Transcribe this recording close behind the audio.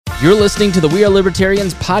You're listening to the We Are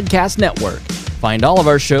Libertarians Podcast Network. Find all of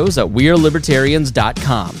our shows at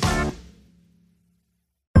wearelibertarians.com.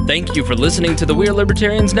 Thank you for listening to the We Are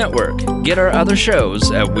Libertarians Network. Get our other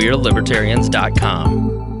shows at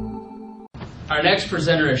wearelibertarians.com. Our next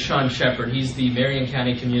presenter is Sean Shepard. He's the Marion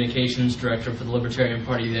County Communications Director for the Libertarian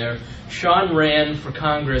Party there. Sean ran for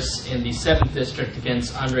Congress in the 7th District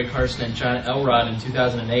against Andre Carson and John Elrod in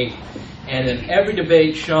 2008. And in every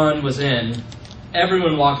debate Sean was in,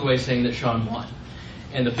 everyone walked away saying that Sean won.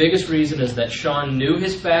 And the biggest reason is that Sean knew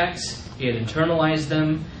his facts, he had internalized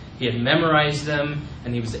them, he had memorized them,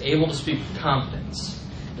 and he was able to speak with confidence.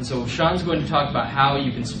 And so Sean's going to talk about how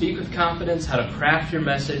you can speak with confidence, how to craft your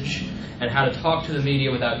message, and how to talk to the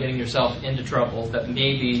media without getting yourself into trouble that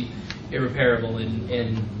may be irreparable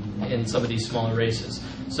in some of these smaller races.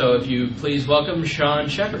 So if you please welcome Sean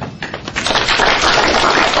Shepard.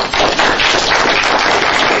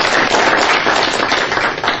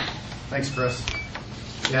 Thanks, Chris.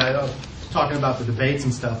 Yeah, talking about the debates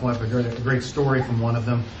and stuff, I have a great story from one of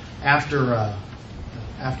them. After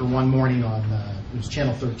one morning on it was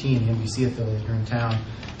Channel 13, the NBC affiliate here in town,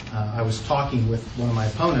 I was talking with one of my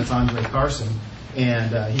opponents, Andre Carson,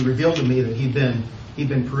 and he revealed to me that he'd been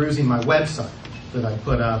perusing my website that I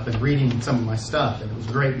put up and reading some of my stuff, and it was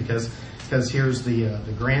great because here's the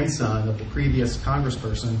grandson of the previous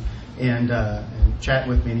congressperson and chatting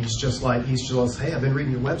with me, and he's just like, hey, I've been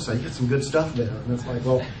reading your website. You got some good stuff there. And it's like,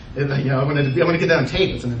 well, I want to get that on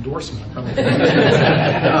tape. It's an endorsement. The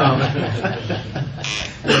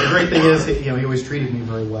great thing is, he always treated me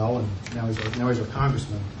very well, and now he's our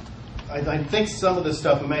congressman. I think some of this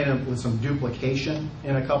stuff may end up with some duplication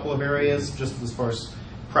in a couple of areas, just as far as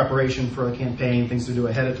preparation for a campaign, things to do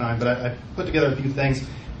ahead of time. But I put together a few things.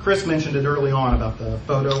 Chris mentioned it early on about the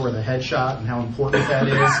photo or the headshot and how important that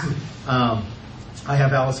is. I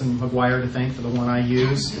have Allison McGuire to thank for the one I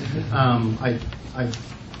use. I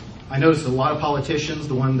noticed a lot of politicians,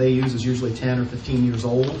 the one they use is usually 10 or 15 years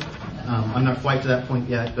old. I'm not quite to that point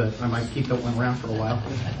yet, but I might keep that one around for a while.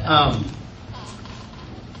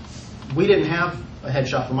 We didn't have a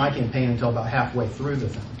headshot for my campaign until about halfway through the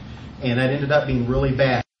thing, and that ended up being really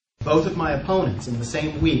bad. Both of my opponents in the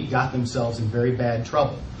same week got themselves in very bad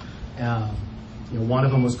trouble. One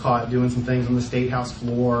of them was caught doing some things on the State House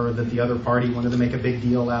floor that the other party wanted to make a big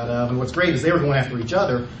deal out of. And what's great is they were going after each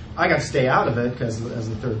other. I got to stay out of it because as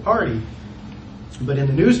the third party. But in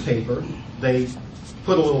the newspaper, they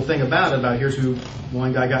put a little thing about it, about here's who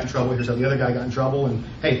one guy got in trouble, here's how the other guy got in trouble, and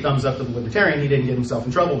hey, thumbs up to the Libertarian, he didn't get himself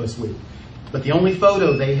in trouble this week. But the only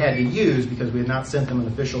photo they had to use, because we had not sent them an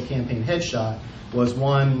official campaign headshot, was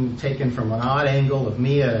one taken from an odd angle of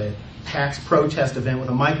me at a tax protest event with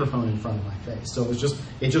a microphone in front of my face. So it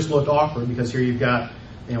just looked awkward because here you've got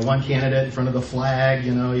one candidate in front of the flag,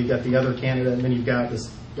 you've got the other candidate, and then you've got this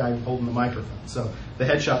guy holding the microphone. So the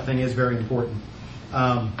headshot thing is very important.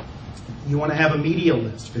 You want to have a media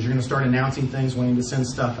list because you're going to start announcing things, wanting to send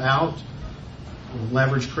stuff out.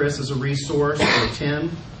 Leverage Chris as a resource, or Tim,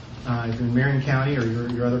 if you're in Marion County or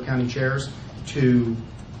your other county chairs, to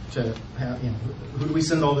have, who do we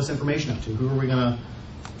send all this information up to? Who are we going to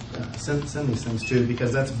send these things to?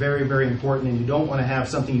 Because that's very, very important, and you don't want to have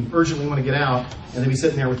something you urgently want to get out and then be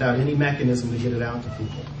sitting there without any mechanism to get it out to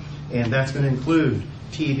people. And that's going to include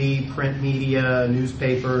TV, print media,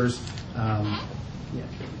 newspapers,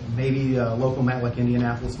 maybe local like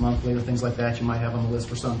Indianapolis Monthly or things like that you might have on the list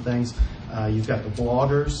for some things. You've got the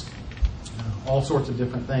bloggers, all sorts of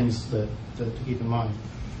different things to keep in mind.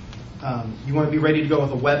 You want to be ready to go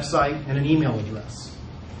with a website and an email address.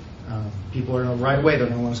 People are right away, they're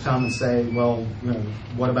going to want to come and say, well,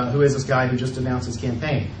 what about, who is this guy who just announced his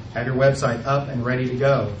campaign? Have your website up and ready to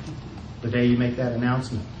go the day you make that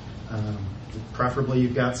announcement. Preferably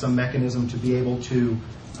you've got some mechanism to be able to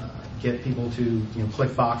get people to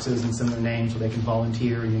click boxes and send their names so they can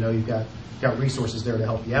volunteer. You've got resources there to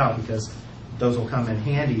help you out because those will come in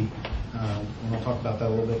handy. And we'll talk about that a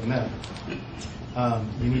little bit in a minute.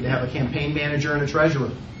 You need to have a campaign manager and a treasurer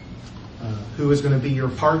who is going to be your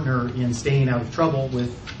partner in staying out of trouble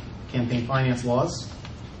with campaign finance laws.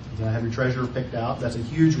 You're going to have your treasurer picked out. That's a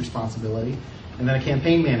huge responsibility. And then a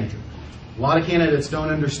campaign manager. A lot of candidates don't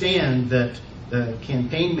understand that the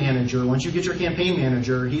campaign manager, once you get your campaign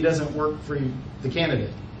manager, he doesn't work for the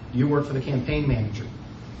candidate. You work for the campaign manager.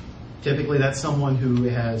 Typically, that's someone who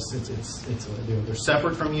has, they're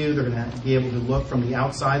separate from you. They're going to be able to look from the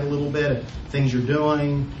outside a little bit at things you're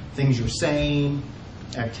doing, things you're saying,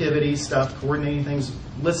 activities, stuff, coordinating things.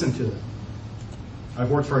 Listen to them.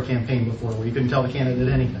 I've worked for a campaign before where you couldn't tell the candidate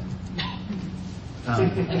anything.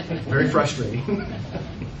 Very frustrating.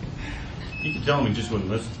 You could tell him, he just wouldn't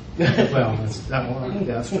listen. Well, that's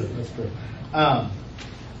true. That's true.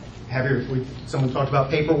 Someone talked about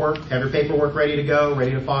paperwork. Have your paperwork ready to go,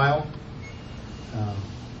 ready to file.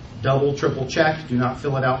 Double, triple check. Do not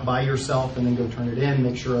fill it out by yourself and then go turn it in.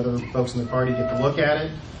 Make sure other folks in the party get to look at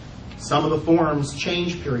it. Some of the forms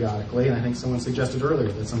change periodically, and I think someone suggested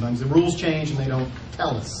earlier that sometimes the rules change and they don't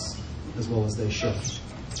tell us as well as they should.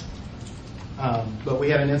 But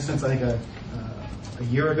we had an instance, I think a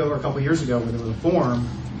year ago or a couple of years ago, where there was a form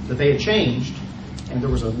that they had changed, and there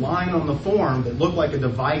was a line on the form that looked like a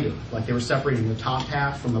divider, like they were separating the top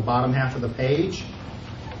half from the bottom half of the page.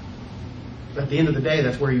 But at the end of the day,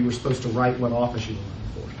 that's where you were supposed to write what office you were running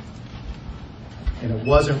for. And it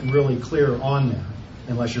wasn't really clear on there,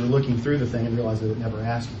 unless you're looking through the thing and realize that it never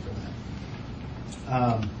asked you for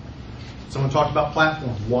that. Someone talked about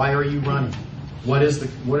platform. Why are you running? What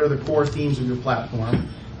are the core themes of your platform?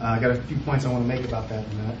 I got a few points I want to make about that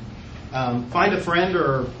in a minute. Find a friend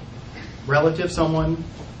or relative, someone,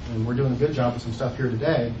 and we're doing a good job with some stuff here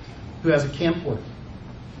today, who has a camcorder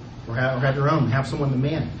or have your own. Have someone to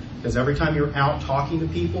man. Because every time you're out talking to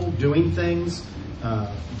people, doing things,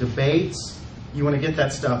 debates, you want to get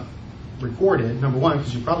that stuff recorded. Number one,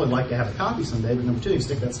 because you'd probably like to have a copy someday, but number two, you can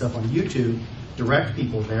stick that stuff on YouTube, direct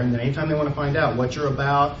people there, and then anytime they want to find out what you're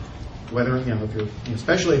about, whether,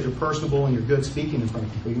 especially if you're personable and you're good speaking in front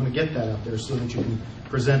of people, you want to get that out there so that you can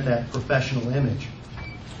present that professional image.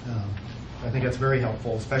 I think that's very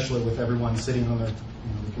helpful, especially with everyone sitting on the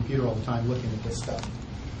computer all the time looking at this stuff.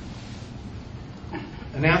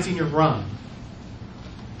 Announcing your run.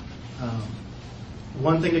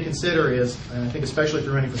 One thing to consider is, and I think especially if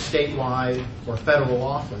you're running for statewide or federal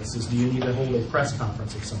office, is do you need to hold a press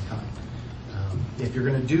conference of some kind? If you're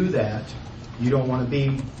going to do that, you don't want to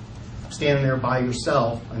be standing there by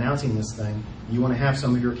yourself announcing this thing. You want to have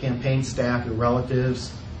some of your campaign staff, your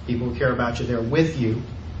relatives, people who care about you there with you,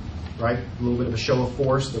 right? A little bit of a show of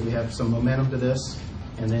force that we have some momentum to this,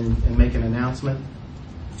 and make an announcement.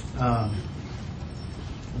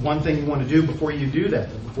 One thing you want to do before you do that,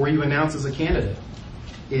 before you announce as a candidate,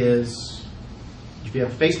 is if you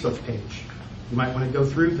have a Facebook page, you might want to go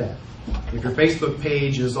through that. If your Facebook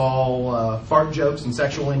page is all fart jokes and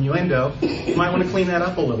sexual innuendo, you might want to clean that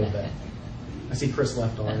up a little bit. I see Chris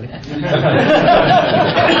left already.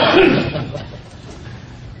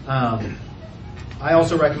 I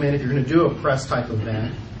also recommend if you're going to do a press type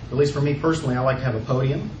event, at least for me personally, I like to have a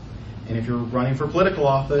podium. And if you're running for political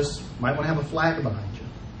office, you might want to have a flag behind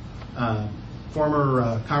you.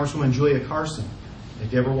 Former Congresswoman Julia Carson,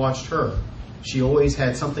 if you ever watched her, she always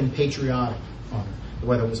had something patriotic on her,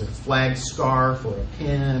 whether it was a flag scarf or a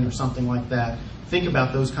pin or something like that. Think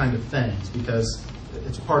about those kind of things, because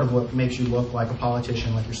it's part of what makes you look like a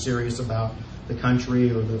politician, like you're serious about the country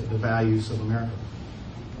or the values of America.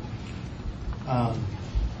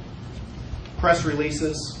 Press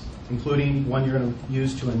releases, including one you're going to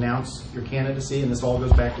use to announce your candidacy, and this all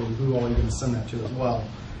goes back to who all you're going to send that to as well.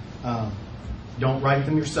 Don't write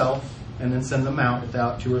them yourself and then send them out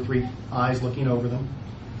without 2 or 3 eyes looking over them.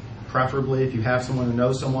 Preferably, if you have someone who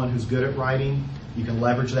knows someone who's good at writing, you can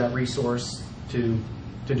leverage that resource to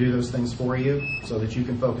do those things for you so that you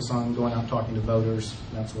can focus on going out talking to voters,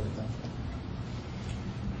 that sort of thing.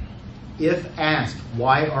 If asked,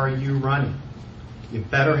 why are you running? You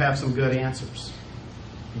better have some good answers.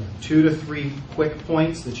 2 to 3 quick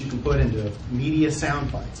points that you can put into media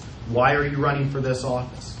sound bites. Why are you running for this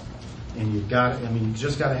office? And you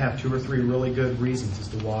just got to have 2 or 3 really good reasons as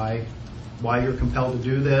to why you're compelled to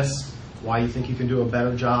do this, why you think you can do a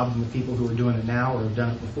better job than the people who are doing it now or have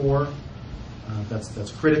done it before.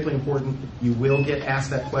 That's critically important. You will get asked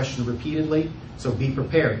that question repeatedly, so be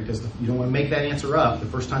prepared, because you don't want to make that answer up the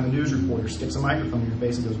first time a news reporter sticks a microphone in your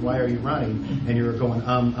face and goes, why are you running? And you're going,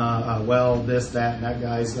 well, this, that, and that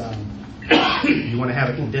guy's... You want to have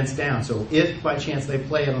it condensed down. So if by chance they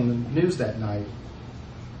play it on the news that night,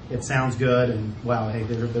 it sounds good, and wow, hey,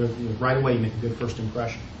 right away you make a good first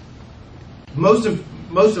impression. Most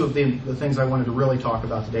of the things I wanted to really talk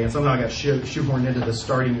about today, and somehow I got shoehorned into the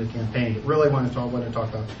starting of the campaign, but really what I wanted to talk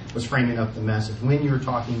about was framing up the message. When you're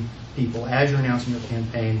talking to people, as you're announcing your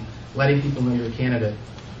campaign, letting people know you're a candidate,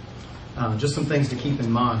 just some things to keep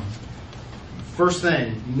in mind. First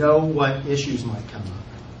thing, know what issues might come up.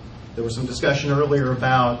 There was some discussion earlier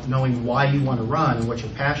about knowing why you want to run and what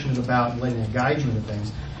you're passionate about and letting that guide you into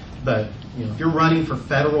things. But if you're running for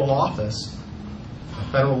federal office,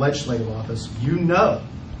 a federal legislative office, you know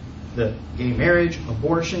that gay marriage,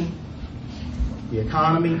 abortion, the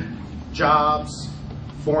economy, jobs,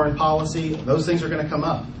 foreign policy, those things are going to come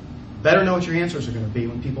up. Better know what your answers are going to be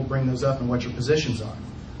when people bring those up and what your positions are.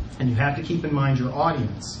 And you have to keep in mind your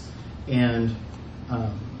audience and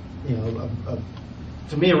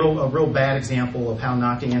to me, a real bad example of how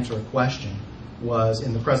not to answer a question was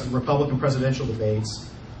in the Republican presidential debates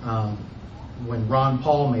when Ron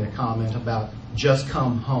Paul made a comment about just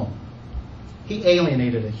come home. He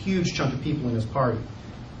alienated a huge chunk of people in his party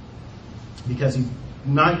because he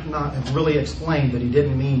not have really explained that he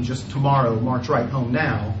didn't mean just tomorrow, march right home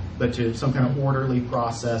now, but to some kind of orderly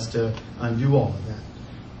process to undo all of that.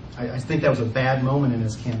 I think that was a bad moment in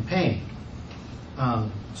his campaign.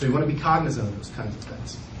 So you want to be cognizant of those kinds of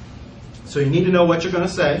things. So you need to know what you're going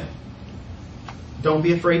to say. Don't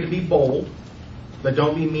be afraid to be bold, but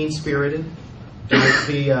don't be mean-spirited.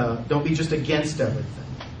 Don't be just against everything.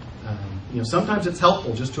 Sometimes it's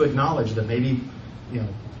helpful just to acknowledge that maybe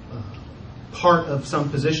part of some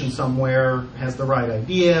position somewhere has the right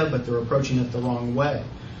idea, but they're approaching it the wrong way.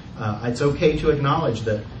 It's okay to acknowledge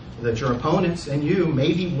that your opponents and you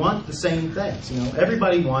maybe want the same things.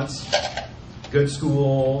 Everybody wants good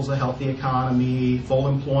schools, a healthy economy, full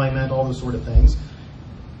employment, all those sort of things.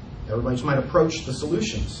 Everybody just might approach the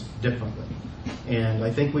solutions differently. And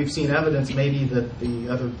I think we've seen evidence maybe that the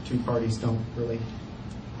other two parties don't really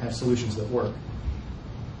have solutions that work.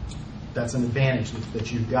 That's an advantage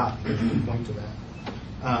that you've got, if you can point to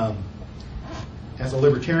that. As a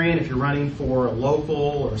libertarian, if you're running for a local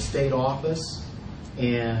or a state office,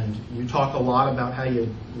 and you talk a lot about how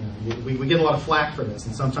we get a lot of flack for this,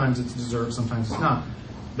 and sometimes it's deserved, sometimes it's not.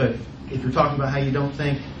 But if you're talking about how you don't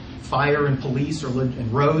think fire and police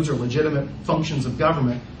and roads are legitimate functions of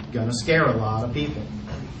government, you're going to scare a lot of people.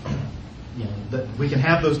 We can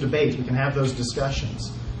have those debates, we can have those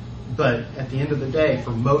discussions, but at the end of the day,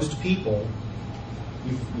 for most people,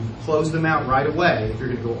 you close them out right away if you're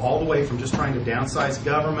going to go all the way from just trying to downsize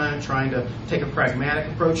government, trying to take a pragmatic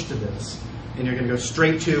approach to this, and you're going to go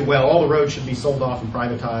straight to, well, all the roads should be sold off and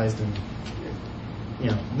privatized, and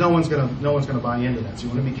no one's going to buy into that. So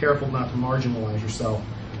you want to be careful not to marginalize yourself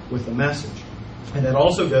with the message. And that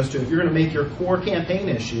also goes to, if you're going to make your core campaign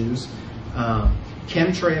issues,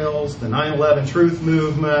 chemtrails, the 9/11 truth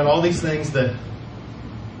movement, all these things that,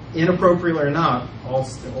 inappropriately or not,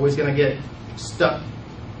 always going to get stuck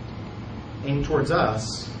aimed towards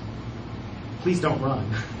us, please don't run.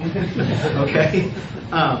 Okay?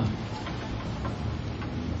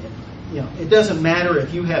 It doesn't matter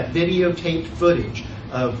if you have videotaped footage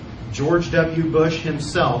of George W. Bush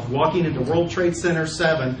himself walking into World Trade Center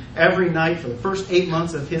 7 every night for the first 8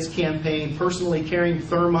 months of his campaign, personally carrying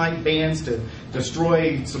thermite bands to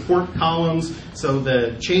destroy support columns so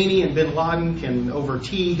that Cheney and bin Laden can, over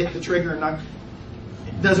tea, hit the trigger and knock.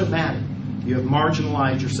 It doesn't matter. You have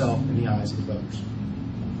marginalized yourself in the eyes of the voters.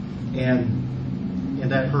 And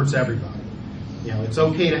that hurts everybody. It's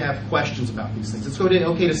okay to have questions about these things. It's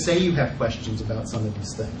okay to say you have questions about some of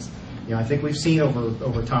these things. I think we've seen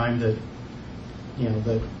over time that,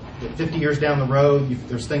 that 50 years down the road,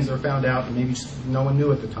 there's things that are found out that maybe just no one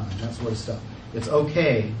knew at the time, that sort of stuff. It's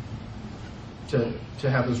okay to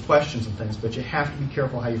have those questions and things, but you have to be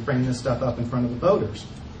careful how you frame this stuff up in front of the voters,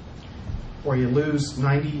 or you lose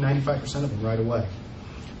 95% of them right away.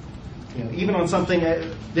 Even on something,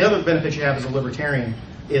 the other benefit you have as a libertarian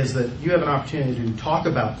is that you have an opportunity to talk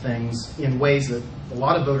about things in ways that a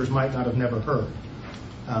lot of voters might not have never heard.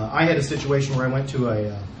 I had a situation where I went to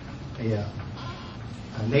a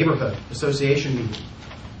neighborhood association meeting,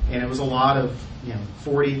 and it was a lot of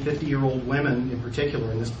 40, 50-year-old women in particular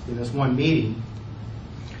in this one meeting,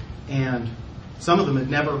 and some of them had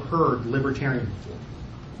never heard libertarian before.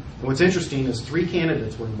 And what's interesting is 3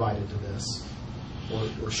 candidates were invited to this,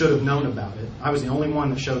 or should have known about it. I was the only one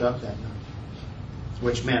that showed up that night,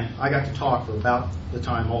 which meant I got to talk for about the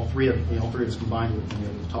time all three of us combined were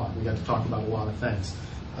able to talk. We got to talk about a lot of things.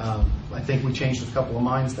 I think we changed a couple of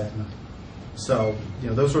minds that night. So,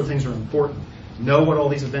 those sort of things are important. Know what all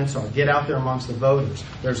these events are. Get out there amongst the voters.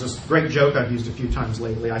 There's this great joke I've used a few times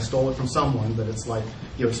lately. I stole it from someone, but it's like,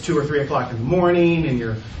 it's 2 or 3 o'clock in the morning, and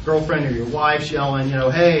your girlfriend or your wife's yelling,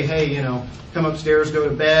 hey, come upstairs, go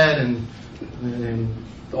to bed, and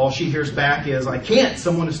all she hears back is, I can't.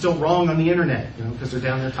 Someone is still wrong on the internet, because they're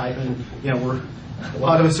down there typing. A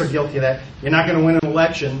lot of us are guilty of that. You're not going to win an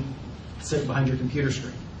election sitting behind your computer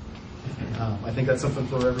screen. I think that's something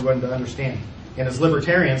for everyone to understand. And as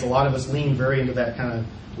libertarians, a lot of us lean very into that kind of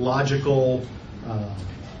logical,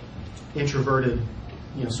 introverted,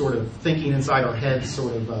 sort of thinking inside our heads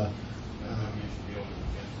sort of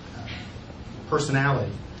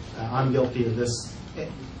personality. I'm guilty of this.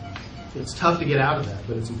 It's tough to get out of that,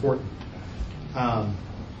 but it's important.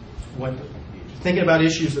 When thinking about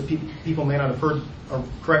issues that people may not have heard a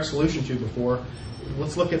correct solution to before,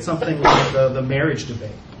 let's look at something like the marriage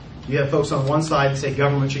debate. You have folks on one side that say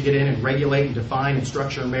government should get in and regulate and define and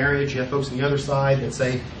structure marriage. You have folks on the other side that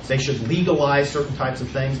say they should legalize certain types of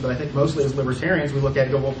things. But I think mostly as libertarians, we look at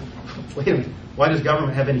it and go, well, wait a minute, why does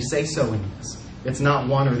government have any say-so in this? It's not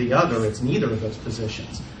one or the other. It's neither of those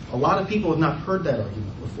positions. A lot of people have not heard that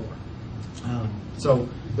argument before. So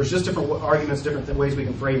there's just different arguments, different ways we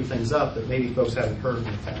can frame things up that maybe folks haven't heard in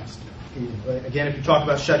the past. Again, if you talk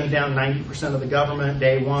about shutting down 90% of the government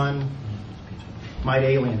day one, might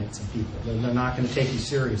alienate some people. They're not going to take you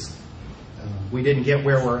seriously. We didn't get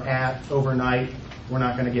where we're at overnight. We're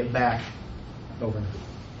not going to get back overnight.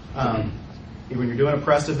 When you're doing a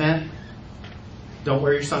press event, don't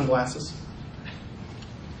wear your sunglasses.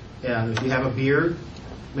 And if you have a beard,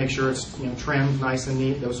 make sure it's trimmed nice and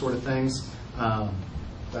neat, those sort of things.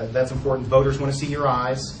 That's important. Voters want to see your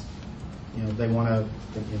eyes. They want to,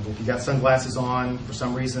 if you got sunglasses on, for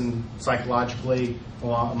some reason, psychologically,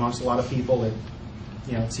 amongst a lot of people, it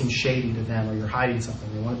seems shady to them, or you're hiding something.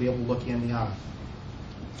 They want to be able to look you in the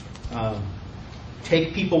eye.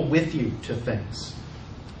 Take people with you to things.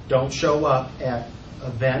 Don't show up at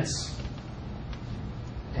events,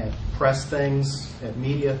 at press things, at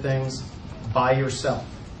media things, by yourself.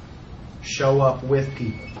 Show up with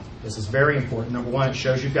people. This is very important. Number one, it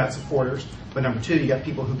shows you've got supporters. But number two, you got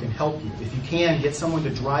people who can help you. If you can, get someone to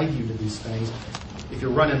drive you to these things. If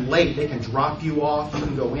you're running late, they can drop you off. You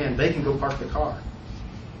can go in. They can go park the car.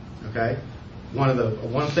 Okay. One of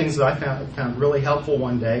the things that I found really helpful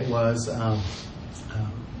one day was, again,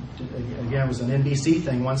 it was an NBC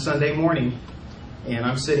thing one Sunday morning, and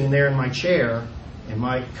I'm sitting there in my chair, and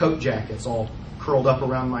my coat jacket's all curled up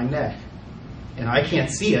around my neck, and I can't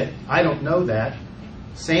see it. I don't know that.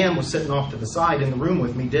 Sam was sitting off to the side in the room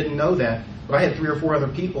with me, didn't know that, but I had 3 or 4 other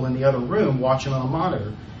people in the other room watching on a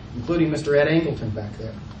monitor, including Mr. Ed Angleton back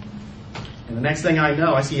there. And the next thing I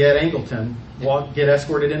know, I see Ed Angleton get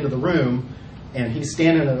escorted into the room, and he's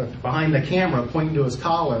standing behind the camera pointing to his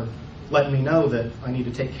collar, letting me know that I need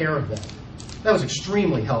to take care of that. That was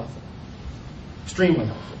extremely helpful. Extremely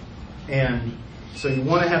helpful. And so you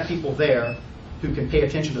want to have people there who can pay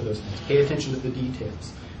attention to those things, pay attention to the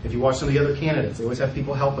details. If you watch some of the other candidates, they always have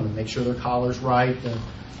people helping them, make sure their collar's right, and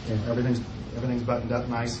everything's buttoned up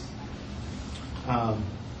nice.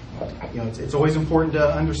 It's always important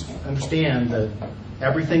to understand that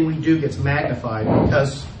everything we do gets magnified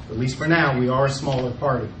because, at least for now, we are a smaller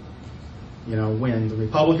party. When the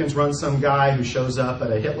Republicans run some guy who shows up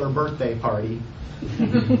at a Hitler birthday party,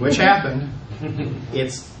 which happened,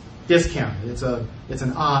 it's discounted. It's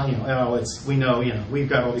an odd, we've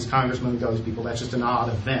got all these congressmen, we've got all these people, that's just an odd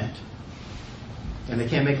event. And they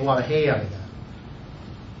can't make a lot of hay out of that.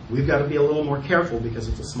 We've got to be a little more careful because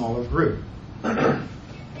it's a smaller group.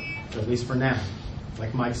 At least for now.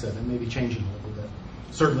 Like Mike said, it may be changing a little bit.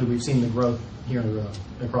 Certainly we've seen the growth here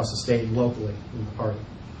across the state and locally in the party.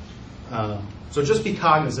 So just be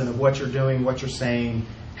cognizant of what you're doing, what you're saying,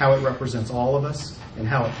 how it represents all of us, and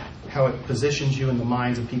how it positions you in the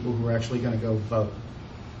minds of people who are actually going to go vote.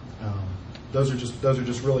 Those are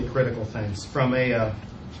just really critical things. From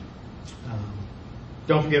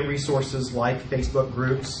don't forget resources like Facebook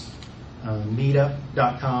groups,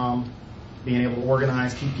 meetup.com, being able to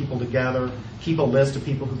organize, keep people together, keep a list of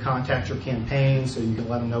people who contact your campaign so you can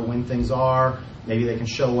let them know when things are. Maybe they can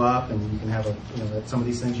show up, and you can have at some of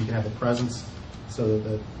these things you can have a presence so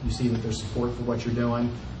that you see that there's support for what you're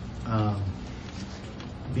doing.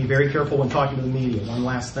 Be very careful when talking to the media. One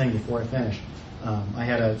last thing before I finish. I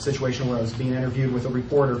had a situation where I was being interviewed with a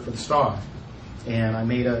reporter for the Star, and I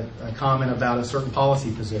made a comment about a certain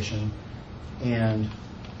policy position, and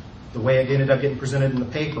the way it ended up getting presented in the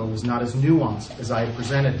paper was not as nuanced as I had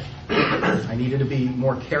presented it. I needed to be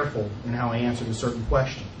more careful in how I answered a certain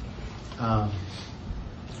question.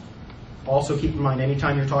 Also keep in mind,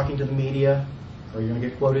 anytime you're talking to the media, or you're going to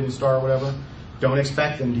get quoted in the Star or whatever, don't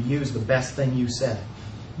expect them to use the best thing you said.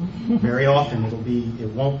 Very often it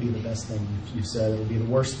won't be the best thing you said, it'll be the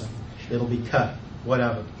worst thing. It'll be cut,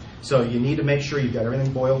 whatever. So you need to make sure you've got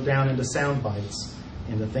everything boiled down into sound bites,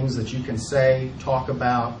 into things that you can say, talk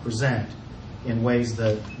about, present in ways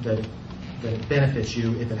that it benefits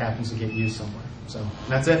you if it happens to get used somewhere. So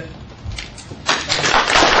that's it.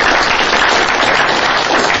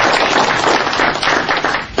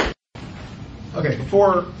 Okay,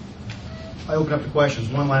 before I open up to questions,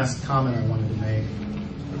 one last comment I wanted to make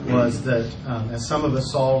was that, as some of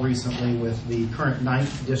us saw recently with the current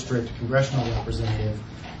 9th District congressional representative,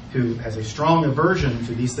 who has a strong aversion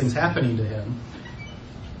to these things happening to him,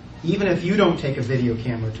 even if you don't take a video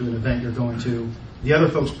camera to an event you're going to, the other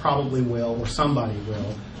folks probably will, or somebody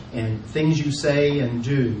will, and things you say and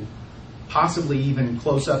do possibly even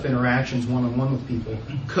close-up interactions one-on-one with people,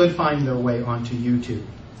 could find their way onto YouTube.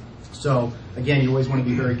 So again, you always want to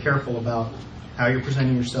be very careful about how you're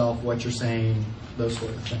presenting yourself, what you're saying, those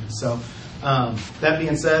sort of things. So that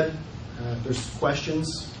being said, if there's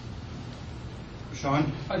questions.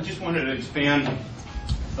 Sean, I just wanted to expand,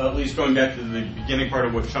 at least going back to the beginning part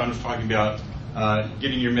of what Sean was talking about,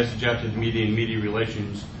 getting your message out to the media and media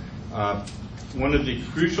relations. One of the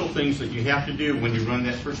crucial things that you have to do when you run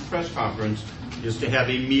that first press conference is to have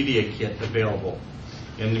a media kit available.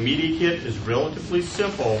 And the media kit is relatively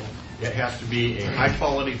simple. It has to be a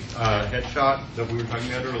high-quality headshot that we were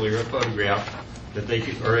talking about earlier, a photograph that they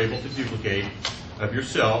are able to duplicate of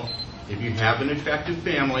yourself. If you have an attractive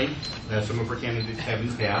family, as some of our candidates have in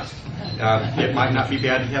the past, it might not be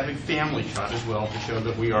bad to have a family shot as well to show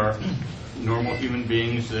that we are normal human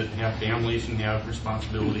beings that have families and have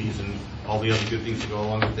responsibilities and all the other good things that go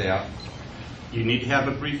along with that. You need to have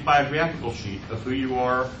a brief biographical sheet of who you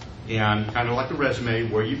are and kind of like a resume,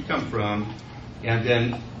 where you've come from. And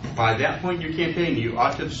then by that point in your campaign, you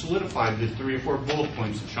ought to have solidified the 3 or 4 bullet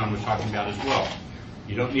points that Sean was talking about as well.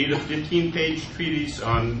 You don't need a 15-page treatise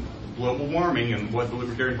on global warming and what the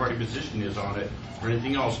Libertarian Party position is on it or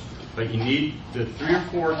anything else, but you need the 3 or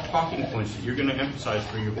 4 talking points that you're going to emphasize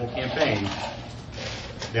for your whole campaign.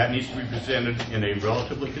 That needs to be presented in a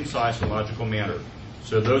relatively concise and logical manner.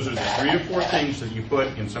 So those are the 3 or 4 things that you put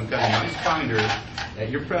in some kind of nice binder at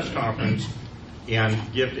your press conference and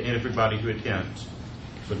give to everybody who attends.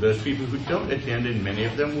 For those people who don't attend, and many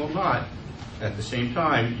of them will not, at the same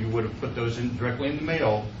time, you would have put those in directly in the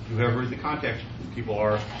mail to whoever the contact people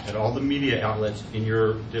are at all the media outlets in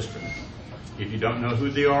your district. If you don't know who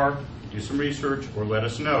they are, do some research or let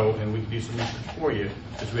us know, and we can do some research for you,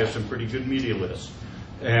 because we have some pretty good media lists.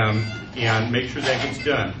 And make sure that gets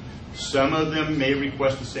done. Some of them may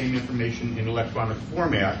request the same information in electronic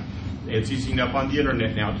format. It's easy enough on the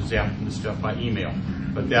internet now to zap them the stuff by email.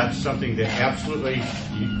 But that's something that absolutely,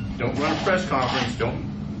 you don't run a press conference,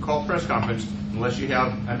 don't call press conference unless you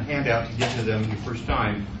have a handout to give to them the first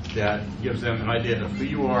time that gives them an idea of who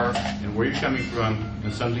you are and where you're coming from,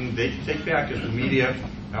 and something they can take back, because the media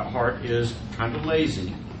at heart is kind of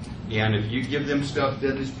lazy. And if you give them stuff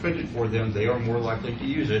that is printed for them, they are more likely to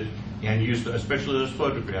use it, and use especially those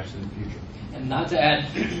photographs in the future. And not to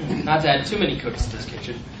add too many cooks to this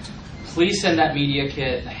kitchen, please send that media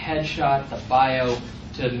kit, the headshot, the bio,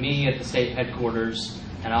 to me at the state headquarters,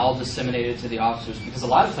 and I'll disseminate it to the officers, because a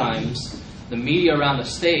lot of times the media around the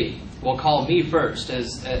state will call me first.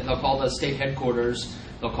 They'll call the state headquarters,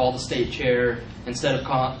 they'll call the state chair instead of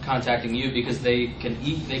contacting you, because they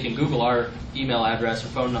can Google our email address or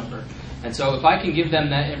phone number. And so if I can give them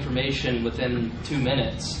that information within 2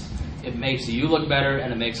 minutes, it makes you look better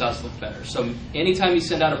and it makes us look better. So anytime you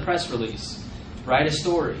send out a press release, write a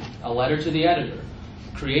story, a letter to the editor,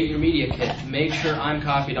 create your media kit, make sure I'm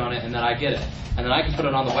copied on it and that I get it. And then I can put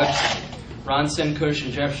it on the website. Ron Simkush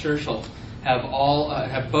and Jeff Scherschel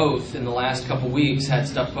have both in the last couple weeks had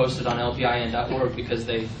stuff posted on lpin.org because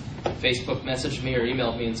they Facebook messaged me or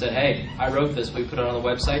emailed me and said, hey, I wrote this, we put it on the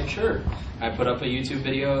website? Sure. I put up a YouTube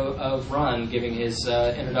video of Ron giving his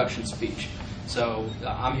introduction speech. So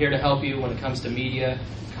I'm here to help you when it comes to media,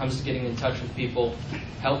 comes to getting in touch with people.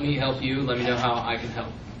 Help me help you. Let me know how I can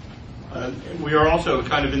help. We are also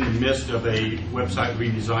kind of in the midst of a website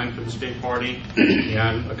redesign for the state party,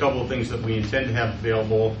 and a couple of things that we intend to have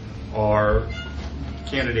available are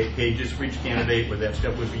candidate pages for each candidate, where that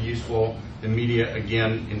stuff would be useful. The media,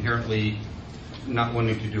 again, inherently not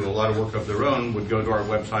wanting to do a lot of work of their own, would go to our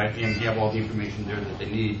website and have all the information there that they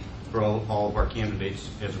need for all of our candidates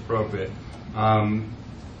as appropriate.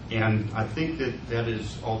 And I think that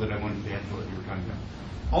is all that I wanted to add to what you were talking about.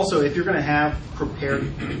 Also, if you're going to have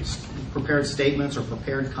prepared statements or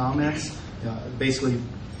prepared comments, basically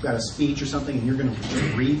you've got a speech or something and you're going to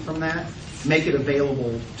read from that, make it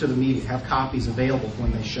available to the media. Have copies available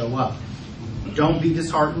when they show up. Don't be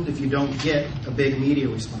disheartened if you don't get a big media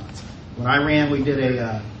response. When I ran, we did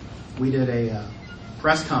a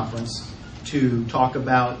press conference to talk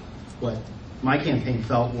about what my campaign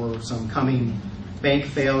felt were some coming bank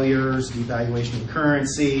failures, devaluation of the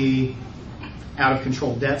currency,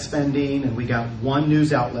 out-of-control debt spending, and we got one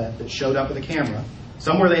news outlet that showed up with a camera.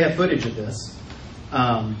 Somewhere they had footage of this,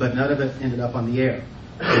 but none of it ended up on the air.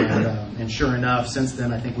 And sure enough, since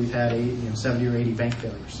then, I think we've had 70 or 80 bank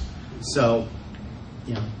failures. So,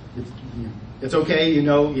 it's okay. If you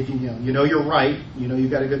know you're right.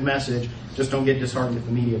 You've got a good message. Just don't get disheartened if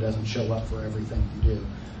the media doesn't show up for everything you do.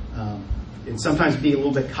 and sometimes be a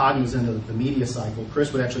little bit cognizant of the media cycle.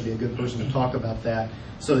 Chris would actually be a good person to talk about that,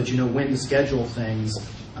 so that you know when to schedule things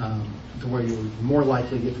to where you're more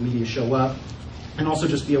likely to get the media show up, and also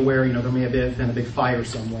just be aware, there may have been a big fire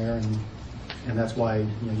somewhere, and that's why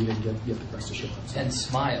you didn't get the press to show up. So. And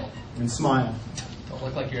smile. And smile. Don't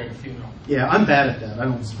look like you're at a funeral. Yeah, I'm bad at that. I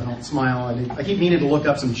don't smile. I keep meaning to look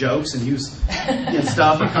up some jokes and use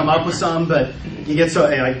stuff or come up with some, but I get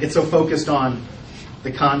so focused on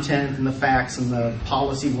the content and the facts and the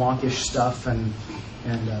policy wonkish stuff, and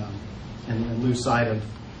lose sight of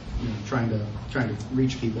trying to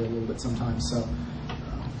reach people a little bit sometimes. So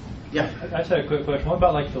yeah. I just had a quick question. What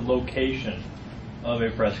about like the location of a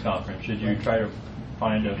press conference? Should you try to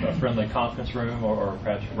find a friendly conference room, or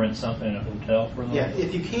perhaps rent something in a hotel for them? Yeah,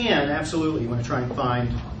 if you can, absolutely. You want to try and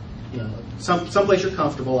find, someplace you're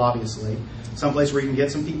comfortable, obviously. Someplace where you can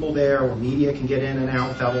get some people there, or media can get in and out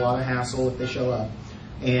without a lot of hassle if they show up.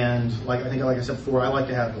 And like I said before, I like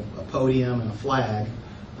to have a podium and a flag.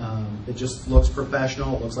 It just looks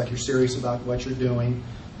professional. It looks like you're serious about what you're doing.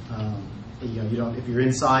 You don't. If you're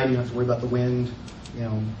inside, you don't have to worry about the wind,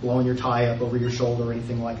 blowing your tie up over your shoulder or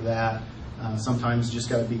anything like that. Sometimes you just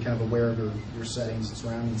got to be kind of aware of your settings and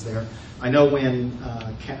surroundings there. I know when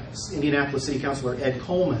Indianapolis City Councilor Ed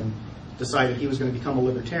Coleman decided he was going to become a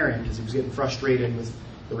libertarian because he was getting frustrated with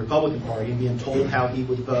the Republican Party and being told how he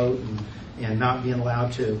would vote and not being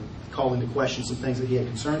allowed to call into question some things that he had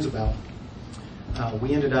concerns about.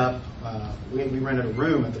 We ended up, we rented a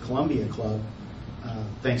room at the Columbia Club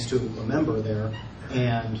thanks to a member there,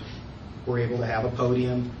 and we're able to have a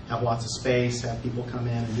podium, have lots of space, have people come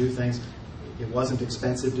in and do things. It wasn't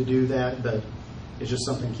expensive to do that, but it's just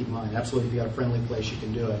something to keep in mind. Absolutely, if you got a friendly place, you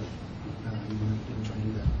can do it. You can try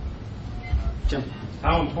and do that. Tim?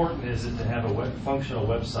 How important is it to have a functional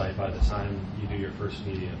website by the time you do your first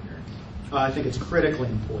media appearance? I think it's critically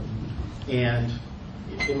important. And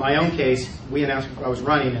in my own case, we announced I was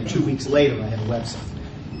running, and 2 weeks later I had a website.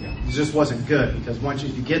 It just wasn't good, because once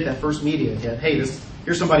you get that first media hit, hey,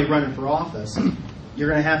 here's somebody running for office, you're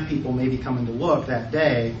going to have people maybe coming to look that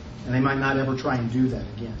day, and they might not ever try and do that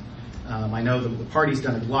again. I know the party's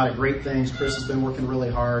done a lot of great things. Chris has been working really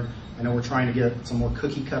hard. I know we're trying to get some more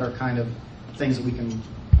cookie-cutter kind of things that we can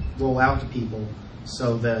roll out to people,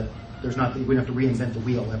 so that we don't have to reinvent the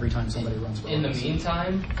wheel every time somebody runs for office. In the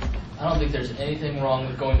meantime, I don't think there's anything wrong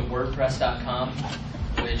with going to WordPress.com,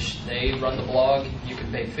 which they run the blog. You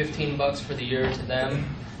can pay $15 for the year to them,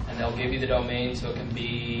 and they'll give you the domain, so it can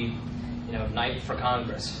be, Night for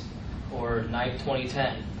Congress or Night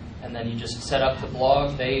 2010, and then you just set up the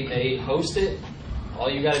blog. They host it. All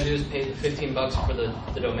you got to do is pay the $15 for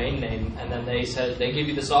the domain name, and then they give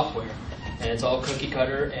you the software, and it's all cookie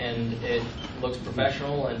cutter, and it looks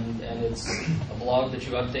professional, and it's a blog that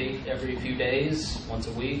you update every few days, once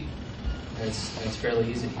a week, and it's fairly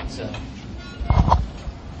easy. So.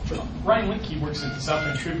 Ryan Linkey works at the South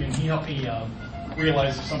Bend Tribune. He helped me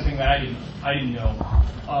realize something that I didn't know.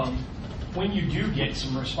 When you do get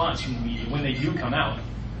some response from the media, when they do come out,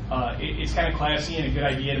 it's kind of classy and a good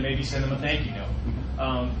idea to maybe send them a thank you note.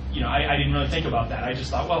 I didn't really think about that. I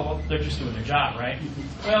just thought, well, they're just doing their job, right?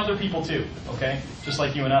 Well, they're people too, okay? Just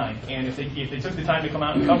like you and I. And if they took the time to come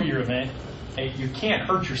out and cover your event, hey, you can't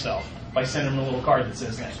hurt yourself by sending them a little card that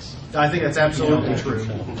says thanks. I think that's absolutely true.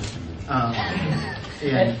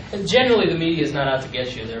 And generally, the media is not out to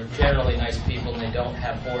get you. They're generally nice people, and they don't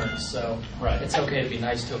have horns, so It's okay to be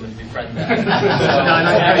nice to them and befriend them.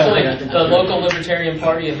 Actually, the local Libertarian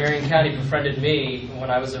Party in Marion County befriended me when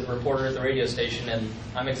I was a reporter at the radio station, and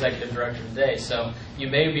I'm executive director today. So you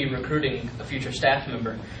may be recruiting a future staff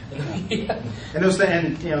member in the media.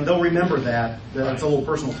 And they'll remember that. That's a little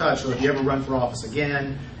personal touch. So if you ever run for office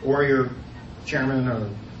again, or you're chairman or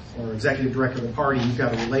executive director of the party, you've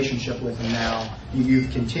got a relationship with them now.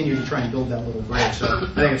 You've continued to try and build that little bridge. So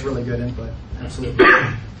I think it's really good input. Absolutely.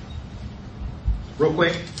 Real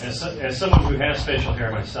quick. As someone who has facial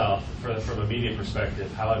hair myself, from a media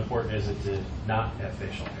perspective, how important is it to not have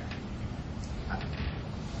facial hair?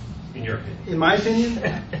 In your opinion? In my opinion,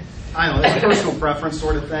 I don't know. It's a personal preference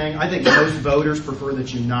sort of thing. I think most voters prefer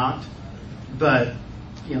that you not, but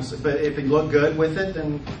if you look good with it,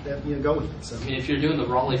 then go with it. So. I mean, if you're doing the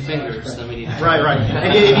Raleigh fingers, then we need to... Right.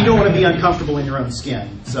 And you don't want to be uncomfortable in your own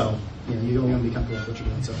skin. So, you don't want to be comfortable with what you're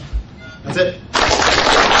doing. So, that's it.